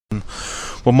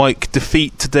Well, Mike,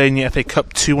 defeat today in the FA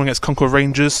Cup 2-1 against Concord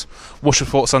Rangers. What's your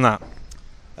thoughts on that?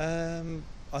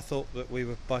 I thought that we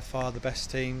were by far the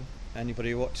best team.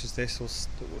 Anybody who watches this will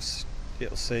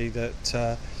see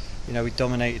that we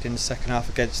dominated in the second half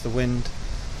against the wind.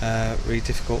 Really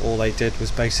difficult. All they did was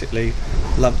basically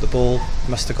lump the ball.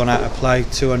 Must have gone out of play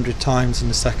 200 times in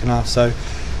the second half. So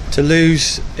to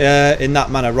lose in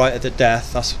that manner right at the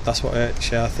death, that's what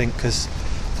hurts you, I think, because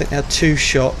I think they had 2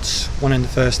 shots, one in the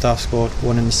first half scored,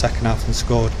 one in the second half and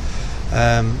scored.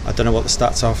 I don't know what the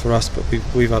stats are for us, but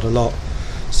we've had a lot.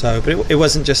 So, but it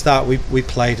wasn't just that. We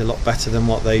played a lot better than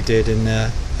what they did in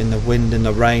the wind and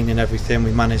the rain and everything.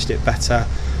 We managed it better,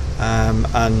 and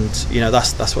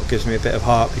that's what gives me a bit of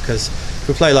heart, because if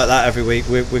we play like that every week,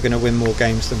 we're going to win more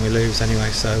games than we lose anyway.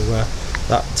 So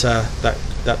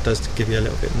that does give you a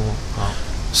little bit more heart.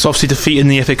 So obviously defeating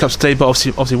the FA Cup today, but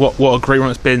obviously what a great run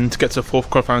it's been to get to the fourth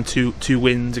qualifying, two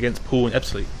wins against Poole and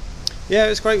Ebbsfleet. Yeah,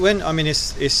 it's a great win. I mean,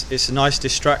 it's a nice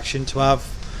distraction to have.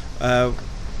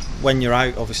 When you're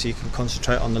out, obviously you can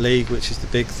concentrate on the league, which is the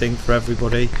big thing for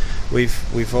everybody.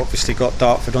 We've obviously got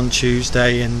Dartford on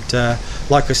Tuesday, and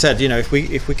like I said, if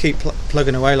we keep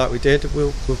plugging away like we did,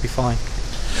 we'll be fine.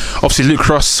 Obviously, Luke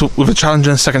Ross with a challenge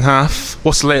in the second half.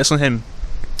 What's the latest on him?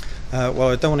 Well,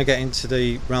 I don't want to get into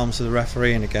the realms of the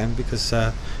refereeing again, because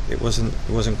it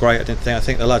wasn't great. I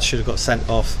think the lad should have got sent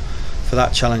off for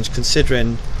that challenge,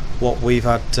 considering what we've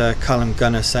had Callum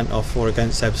Gunner sent off for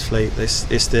against Ebbsfleet.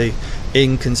 It's the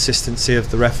inconsistency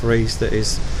of the referees that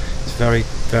is very,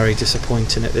 very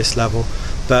disappointing at this level.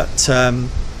 But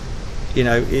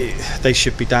they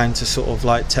should be down to sort of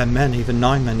like 10 men, even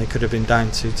 9 men they could have been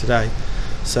down to today.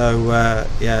 So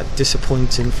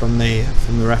disappointing from the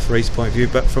referee's point of view.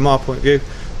 But from our point of view,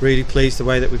 really pleased the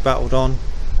way that we battled on,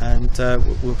 and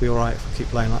we'll be all right if we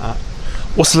keep playing like that.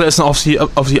 What's the latest on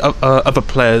obviously other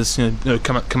players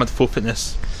come out to full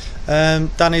fitness?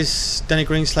 Denny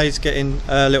Greenslade's getting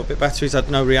a little bit better. He's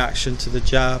had no reaction to the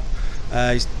jab.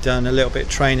 He's done a little bit of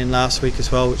training last week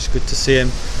as well, which is good to see him.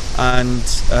 And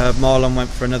Marlon went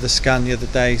for another scan the other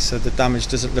day, so the damage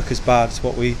doesn't look as bad as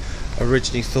what we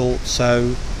originally thought.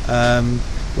 So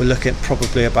we're looking at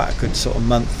probably about a good sort of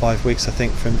month, 5 weeks, I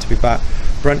think, for him to be back.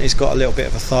 Brunty's got a little bit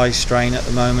of a thigh strain at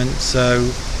the moment, so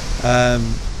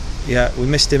we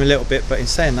missed him a little bit. But in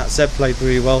saying that, Zeb played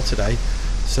really well today.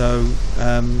 So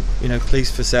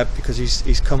pleased for Zeb, because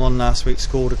he's come on last week,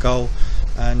 scored a goal,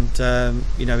 and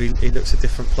he looks a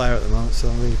different player at the moment. So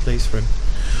I'm really pleased for him.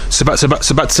 So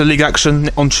back to league action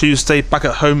on Tuesday. Back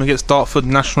at home against Dartford,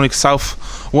 National League South.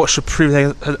 What should prove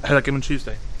that game on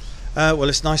Tuesday? Well,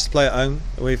 it's nice to play at home.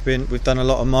 We've done a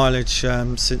lot of mileage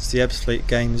since the Ebbsfleet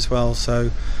game as well.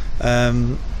 So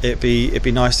it'd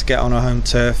be nice to get on our home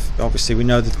turf. Obviously, we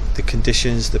know the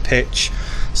conditions, the pitch.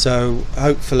 So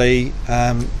hopefully,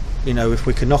 if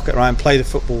we can knock it around, play the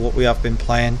football what we have been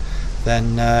playing,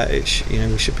 then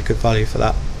we should be good value for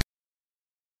that.